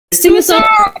Sing a song.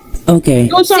 Okay.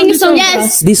 Sing a song.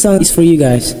 Yes. This song is for you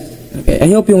guys. Okay. I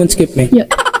hope you won't skip me. Yeah.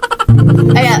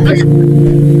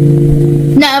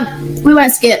 No, we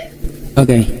won't skip.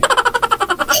 Okay.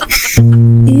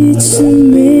 It's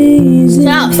amazing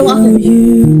how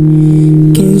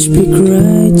you can speak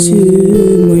right to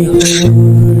my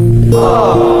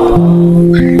heart.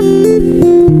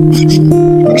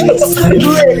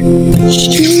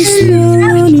 Just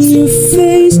on your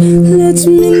face lets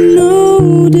me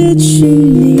know that you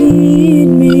need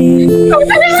me.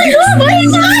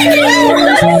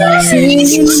 Saying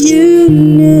you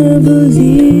never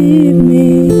leave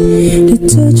me. The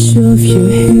touch of your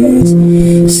hands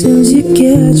says you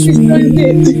catch me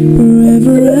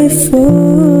wherever I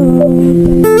fall.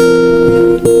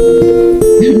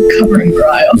 Covering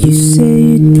Brian. You say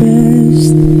it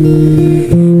best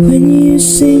when you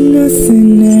say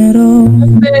nothing at all.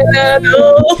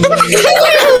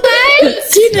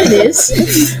 Do you know this?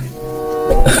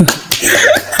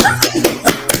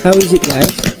 How is it, guys?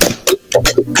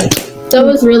 That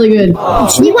was really good.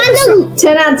 You want to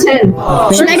 10 out of 10.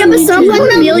 should I give a song like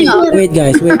Amelia? Wait,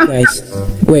 guys.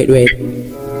 Wait.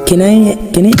 Can I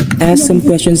ask some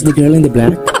questions? The girl in the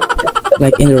black,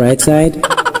 like in the right side.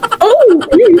 Oh!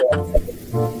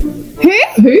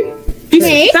 Who?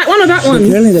 Me? That one or that The one?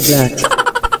 girl in the black.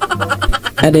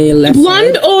 At the left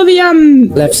Blonde side. or the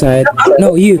Left side.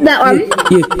 No, you. That one.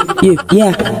 You.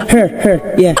 Yeah.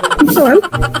 Her. Yeah.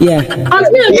 Yeah.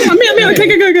 Amelia.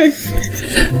 Okay, go.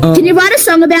 Can you write a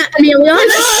song about Amelia?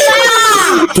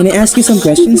 Can I ask you some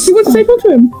questions? You want to say talk to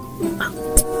him?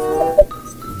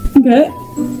 Okay.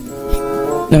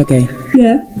 Okay.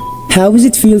 Yeah. How does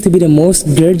it feel to be the most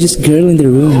gorgeous girl in the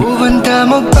room? Banta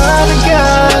mo talaga.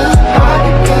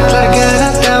 Talaga na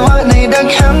tawa na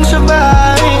idaghang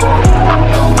sabay.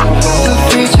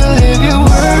 Afraid to leave you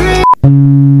worried.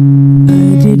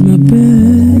 I did my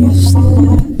best,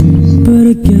 but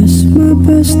I guess my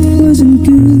best wasn't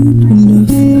good enough.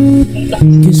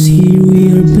 'Cause here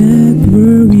we are back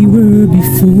where we were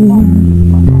before.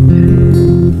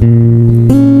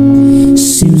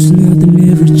 Seems nothing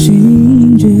ever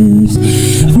changes.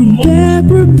 We're back,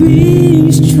 we're being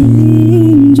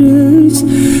strangers,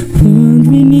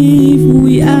 wondering if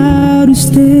we ought to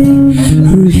stay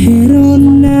or head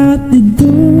on out the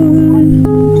door.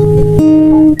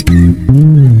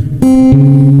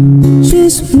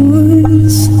 Just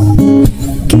once,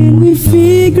 can we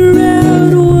figure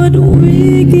out what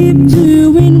we keep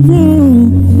doing wrong?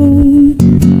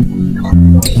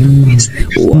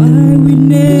 Why we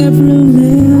never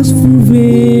last for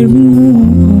very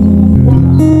long?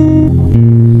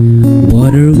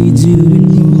 What are we doing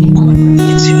wrong?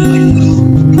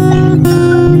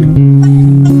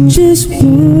 Just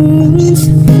once,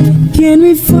 can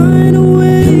we find a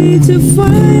way to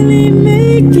finally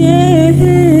make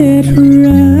it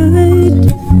right?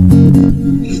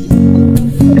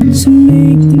 To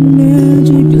make the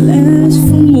magic last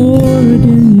for more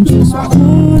than just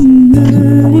one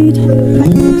night.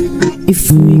 If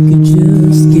we could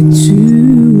just get to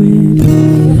it,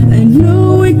 I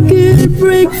know we could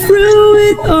break through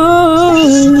it all.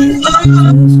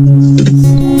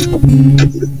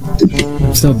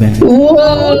 So bad.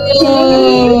 Whoa!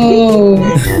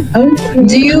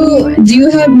 Do you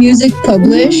have music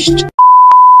published?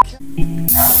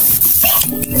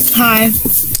 Hi.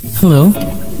 Hello.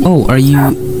 Oh, are you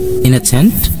in a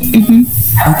tent?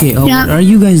 Okay. Oh, Yeah. what are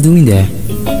you guys doing there?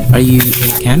 Are you in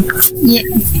a camp? Yeah,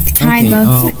 kind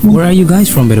Okay. of. Where are you guys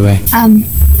from, by the way?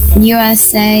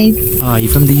 USA.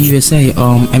 You're from the USA.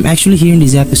 I'm actually here in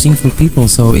this app to sing for people.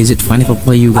 So is it fine if I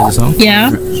play you guys a song?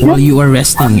 Yeah. While you are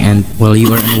resting and while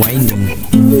you are unwinding.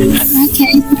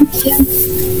 Okay, thank you.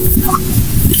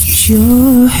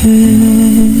 Your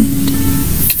head,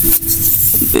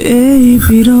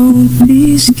 baby, don't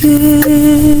be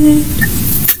scared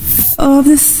of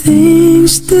the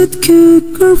things that could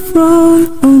go wrong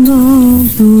along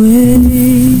the way.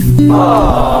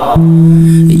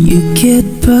 You get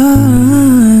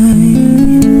by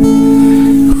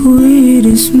with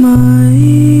a smile.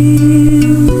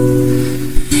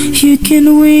 You can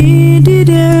win it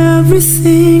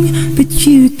everything, but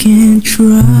you can't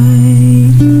try.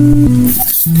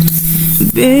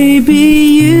 Baby,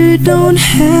 you don't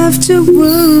have to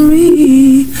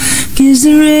worry, 'cause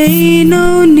there ain't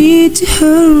no need to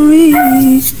hurry.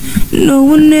 No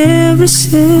one ever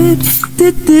said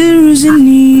that there's an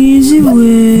easy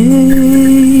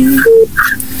way.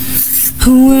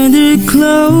 When they're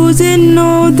closing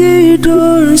all their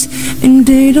doors and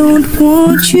they don't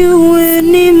want you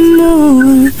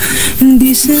anymore, and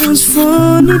this sounds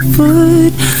funny,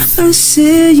 but I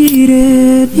say it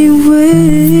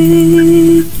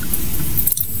anyway.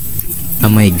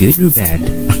 Am I good or bad?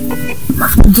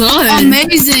 Good.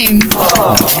 Amazing.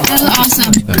 That was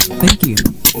awesome. Thank you.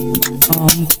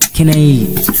 Can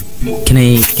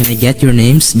I get your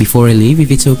names before I leave,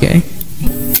 if it's okay?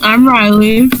 I'm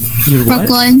Riley. You're what?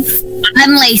 Brooklyn.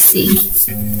 I'm Lacey.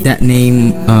 That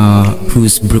name,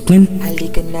 who's Brooklyn?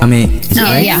 I mean, is it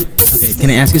right? Yeah. Okay, can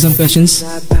I ask you some questions?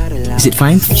 Is it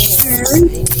fine?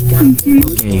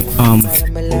 Okay,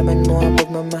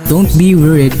 don't be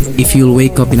worried if you'll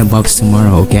wake up in a box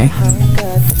tomorrow, okay?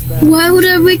 Why would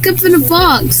I wake up in a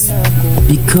box?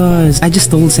 Because I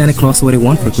just told Santa Claus what I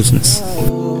want for Christmas.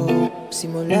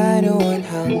 Simula noon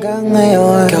hanggang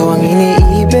ngayon, ikaw ang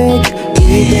iniibig,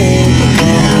 ibig,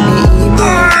 ikaw ang iniibig,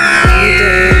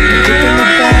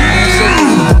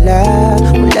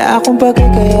 wala akong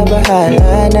pagkikaya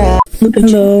bahala na.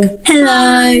 Hello.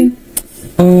 Hello.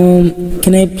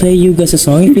 Can I play you guys a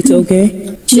song if it's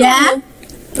okay? Yeah?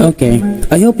 Okay.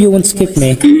 I hope you won't skip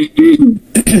me.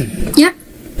 Yeah.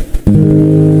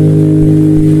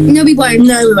 No, we won't.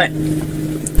 No, we won't.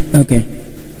 Okay.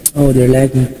 Oh, they're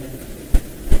lagging.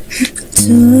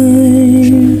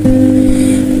 Time,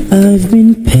 I've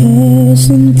been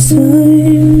passing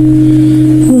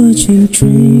time, watching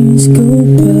trains go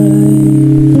by.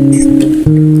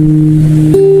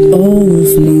 All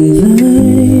of my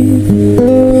life,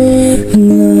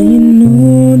 lying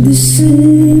on the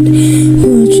sand,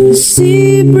 watching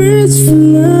seabirds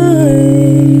fly,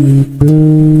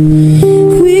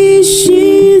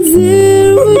 wishing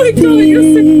there would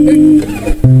be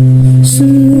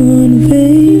someone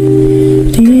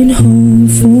waiting home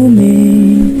for me.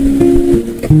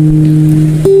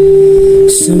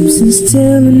 Something's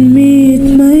telling me it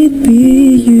might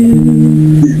be you.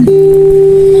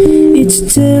 It's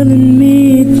telling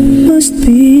me it must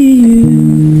be you.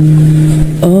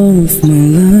 All of my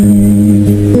life.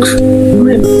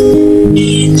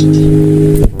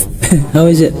 How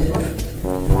is it?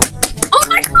 Oh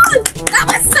my god! That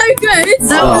was so good!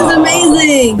 That was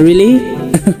amazing. Really?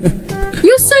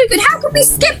 You're so good. How could we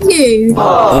skip you?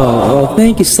 Oh,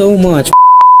 thank you so much.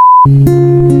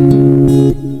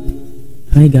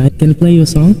 Hi guys, can I play you a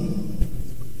song?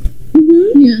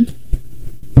 Yeah.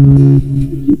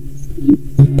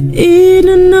 In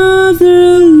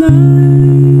another life,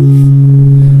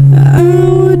 I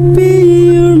would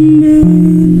be your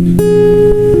man.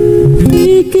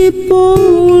 We keep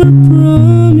all our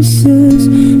promises,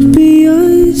 be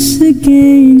us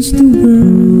against the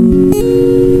world.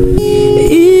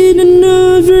 In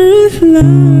another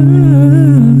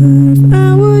life,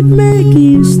 I would make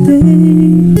you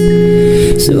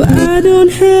stay, so I don't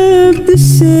have to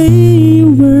say you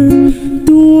were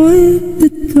the one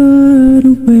that got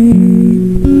away,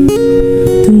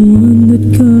 the one that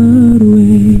got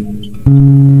away.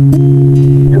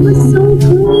 That was so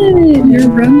good. Your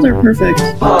runs are perfect.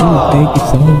 Oh, thank you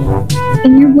so much.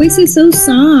 And your voice is so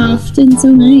soft and so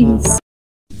nice.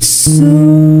 So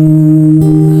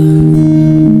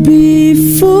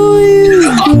before you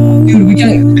go, Dude, we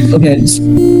can't. Okay.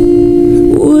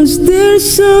 was there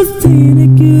something I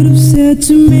could have said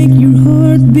to make your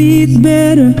heart beat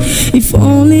better? If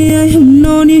only I had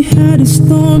known you had a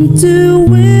storm to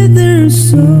weather.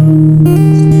 So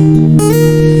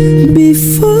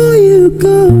before you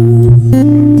go,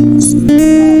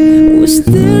 was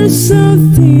there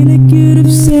something I could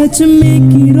have said to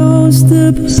make it all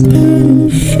stop hurting?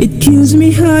 It kills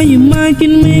me how your mind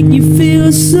can make you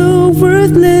feel so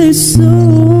worthless. So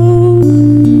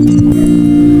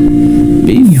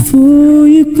before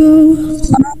you go,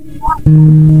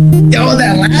 Yo,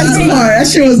 that last part, that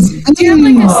shit was. Do you have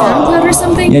like a SoundCloud or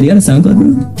something? Yeah, do you got a SoundCloud,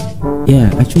 bro?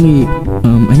 Yeah, actually,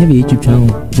 I have a YouTube channel.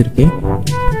 Is it okay?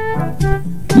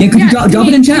 Yeah, could you drop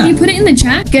it in chat? Can you put it in the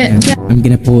chat? Good. Yeah, I'm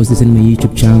gonna post this in my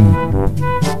YouTube channel.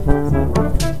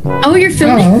 Oh, you're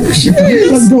filming? Oh, shit.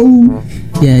 Let's go.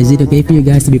 Yeah, is it okay for you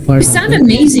guys to be part You of sound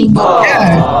amazing.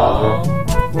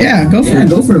 Yeah, go for it.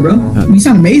 Go for it, bro. You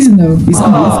sound amazing, though. You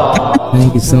sound beautiful.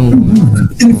 Thank you so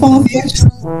much. Didn't fall off the edge.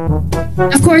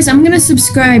 Of course, I'm gonna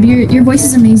subscribe. Your voice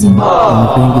is amazing.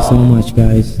 Thank you so much,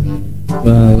 guys.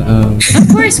 Well, Of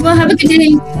course, well, have a good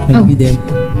day. have a good day.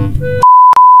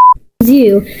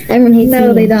 You. Everyone hates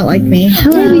you. They don't like me.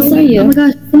 Hello, we saw you. Oh my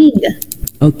gosh, me.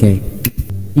 Okay.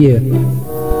 Yeah.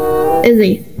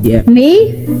 Izzy. Yeah.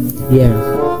 Me? Yeah.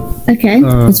 Okay.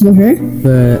 Uh, That's for her.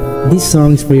 But this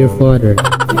song's for your father.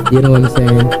 You know what I'm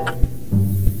saying?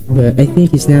 But I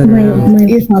think he's not around.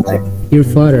 Your father. Your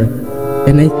father.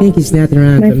 And I think he's not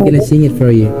around. My I'm gonna father? sing it for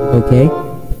you. Okay?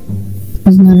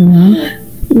 He's not around.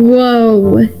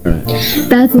 Whoa.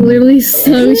 That's literally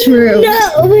so true. No,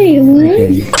 wait, what?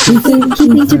 Okay. He thinks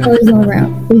your father's all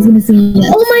around. He's gonna sing this.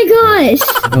 Oh my gosh!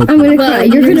 Okay. I'm gonna cry.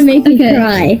 You're gonna make me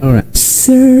cry. Alright.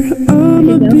 Sir, I'm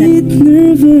a bit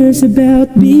nervous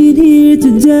about being here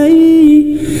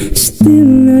today. Still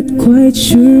not quite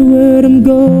sure what I'm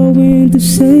going to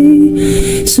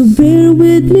say. So bear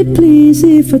with me please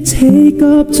if I take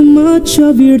up too much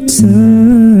of your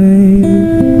time.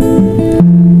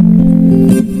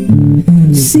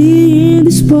 Seeing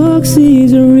these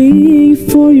boxes are ringing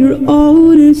for your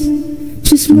orders.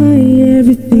 Just my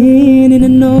everything, and I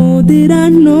know that I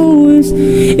know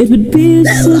it would be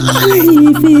so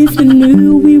relief if I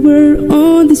knew we were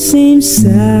on the same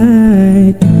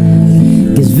side.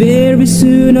 'Cause very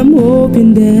soon I'm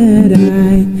hoping that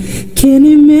I can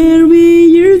marry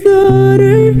your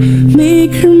daughter,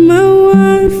 make her my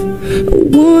wife.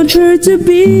 I want her to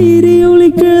be the only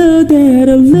girl that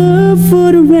I love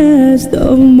for the rest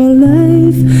of my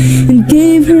life, and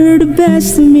gave her the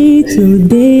best of me till the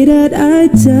day that I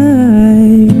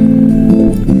die.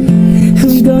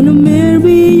 I'm gonna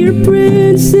marry your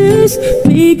princess,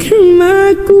 make her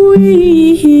my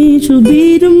queen. She'll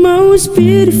be the most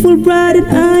beautiful bride that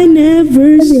I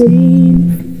never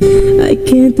seen. I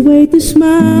can't wait to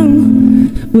smile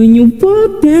when you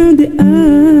walk down the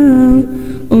aisle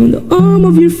on the arm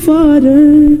of your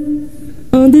father,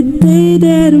 on the day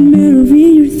that I marry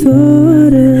your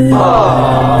daughter.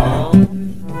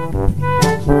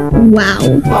 Wow.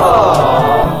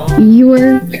 You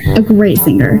were a great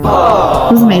singer. It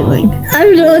was amazing. I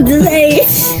don't know what to say.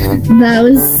 That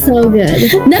was so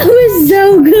good. That was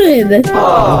so good.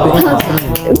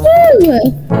 Woo!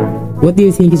 What do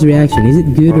you think his reaction? Is it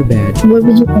good or bad? What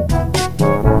would you?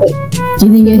 Do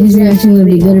you think his reaction would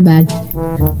be good or bad?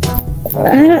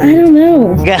 I don't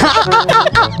know.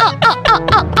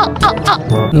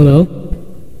 Hello?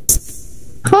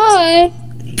 Hi.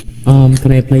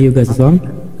 Can I play you guys a song?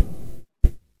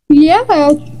 Yeah.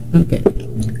 Okay.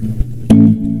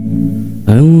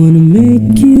 I wanna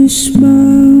make you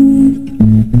smile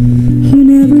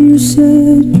whenever you're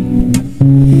sad.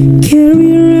 Carry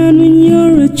around when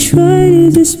you're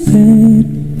tried as bad.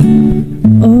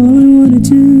 All I wanna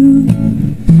do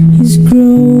is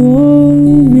grow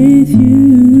old with you.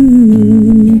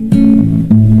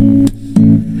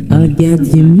 I'll get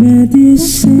you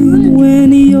medicine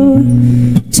when your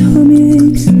tummy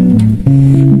aches.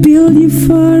 Build you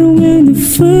fire when the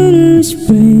furnace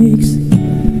breaks.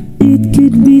 It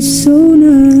could be so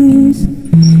nice.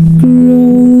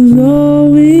 Grow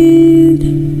old with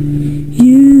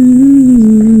you.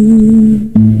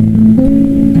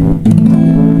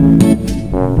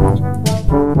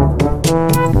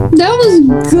 That was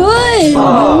good.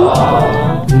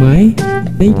 My?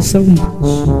 Thank you so much.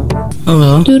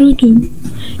 Hello? Doo-doo-doo.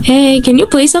 Hey, can you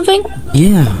play something?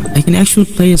 Yeah, I can actually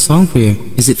play a song for you.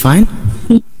 Is it fine?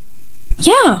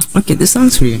 Yeah. Okay, this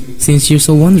song's for you, since you're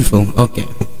so wonderful. Okay.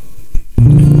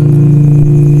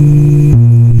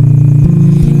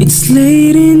 It's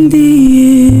late in the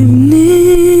evening.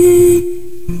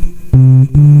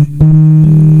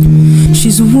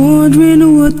 She's wondering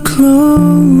what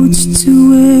clothes to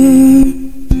wear.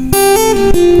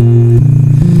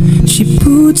 She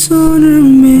puts on her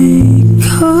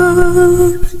makeup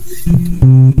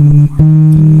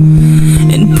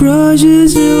and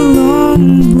brushes her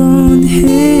long blonde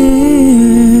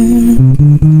hair.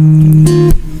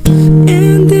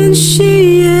 And then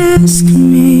she asks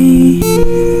me,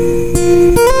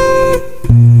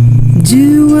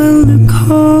 do I look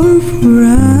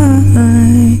alright?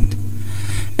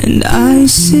 And I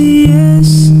say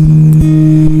yes,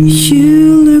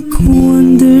 you look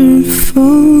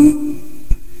wonderful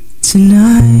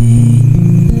tonight.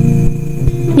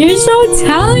 You're so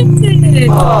talented.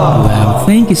 Wow,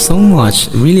 thank you so much.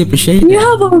 Really appreciate You that.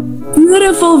 have a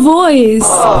beautiful voice.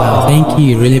 Wow, thank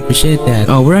you. Really appreciate that.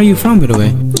 Oh, where are you from, by the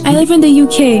way? I live in the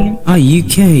UK. Oh,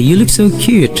 UK. You look so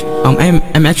cute.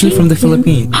 I'm actually from the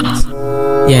Philippines.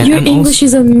 Yeah, Your I'm English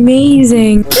is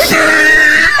amazing.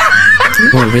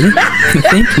 Oh, really?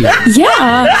 Thank you.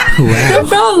 Yeah. Wow. No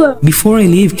problem. Before I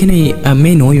leave, can I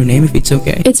may I know your name if it's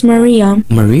okay? It's Maria.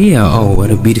 Maria. Oh, what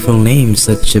a beautiful name.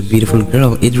 Such a beautiful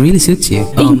girl. It really suits you.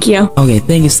 Thank you. Okay,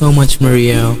 thank you so much,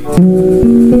 Maria.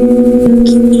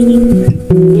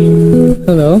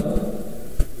 Hello.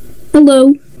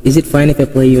 Hello. Is it fine if I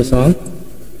play you a song?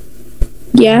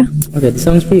 Yeah. Okay, the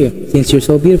song's for you, since you're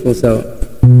so beautiful, so...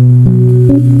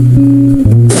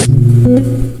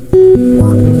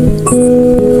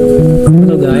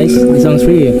 Hello guys, the song's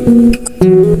for you.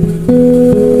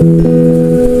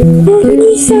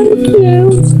 Oh, so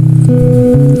cute.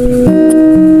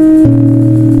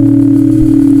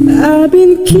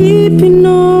 keeping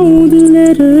all the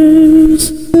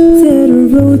letters that I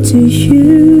wrote to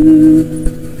you,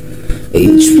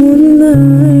 each one a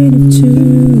line or two.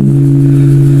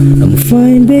 I'm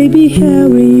fine, baby, how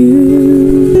are you?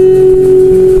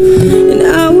 And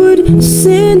I would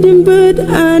send him, but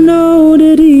I know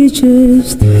that it's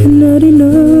just not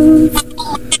enough.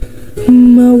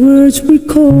 My words were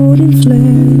cold and flat,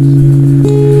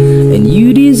 and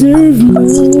you deserve more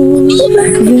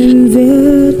than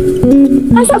that.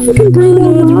 How's that fucking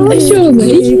going?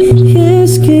 Surely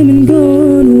has came and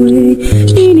gone away,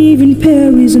 ain't even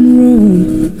Paris and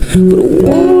Rome,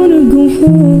 but I wanna go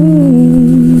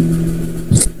home.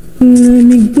 Let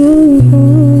me go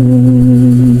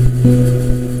home.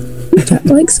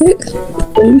 Like sick.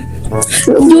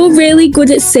 You're really good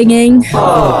at singing.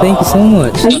 Oh, thank you so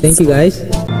much. Thank you, guys.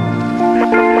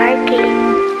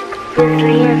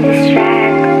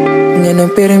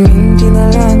 Nganong perminti na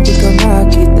lang di ka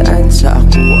makitaan sa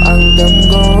ako ang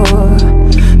damgo.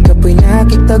 Kapoy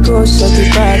nakitago sa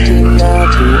gibating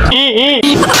labuan.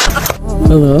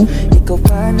 Hello?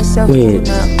 Wait.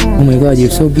 Oh my god, you're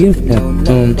so beautiful.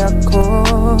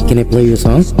 Can I play your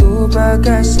song?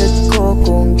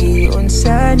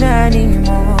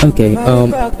 Okay,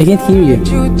 I can't hear you,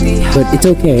 but it's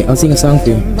okay. I'll sing a song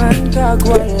for you.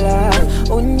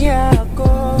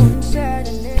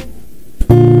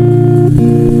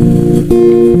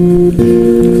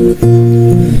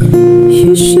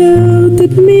 You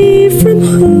sheltered me from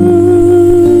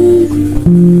harm,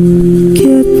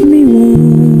 kept me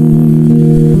warm,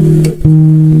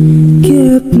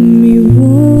 kept me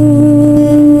warm.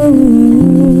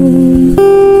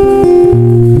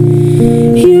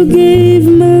 You gave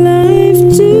my life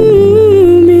to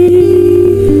me,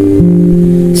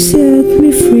 set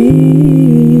me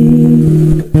free,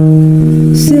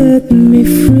 set me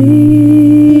free.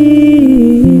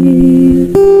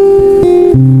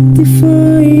 The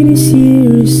finest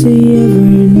years I ever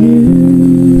knew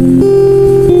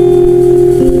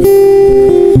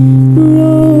were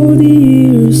all the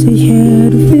years I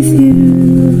had with you,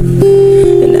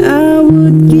 and I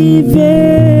would give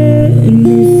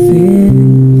anything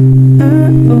I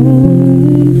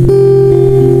own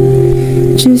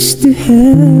just to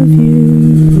have you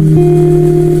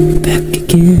back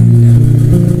again.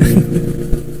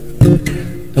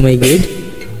 Am I good?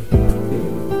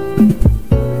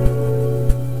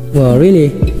 Well, really?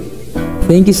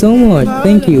 Thank you so much.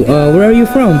 Thank you. Where are you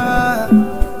from?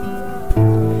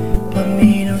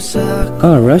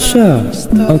 Oh, Russia.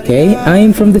 Okay, I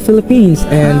am from the Philippines.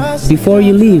 And before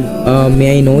you leave,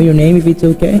 may I know your name if it's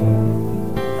okay?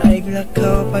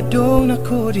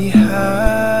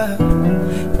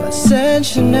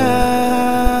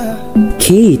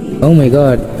 Kate. Oh my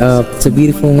god. It's a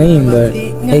beautiful name, but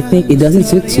I think it doesn't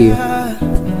suit you.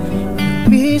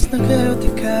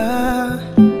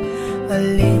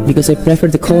 Because I prefer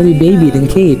to call you baby than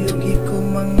Kate.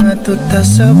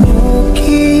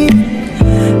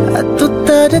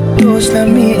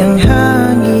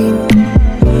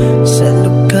 Sa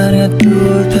lugar na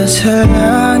tulad sa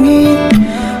langit,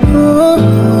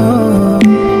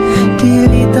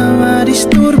 dili ta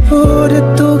madisturbo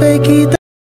dito kay kita.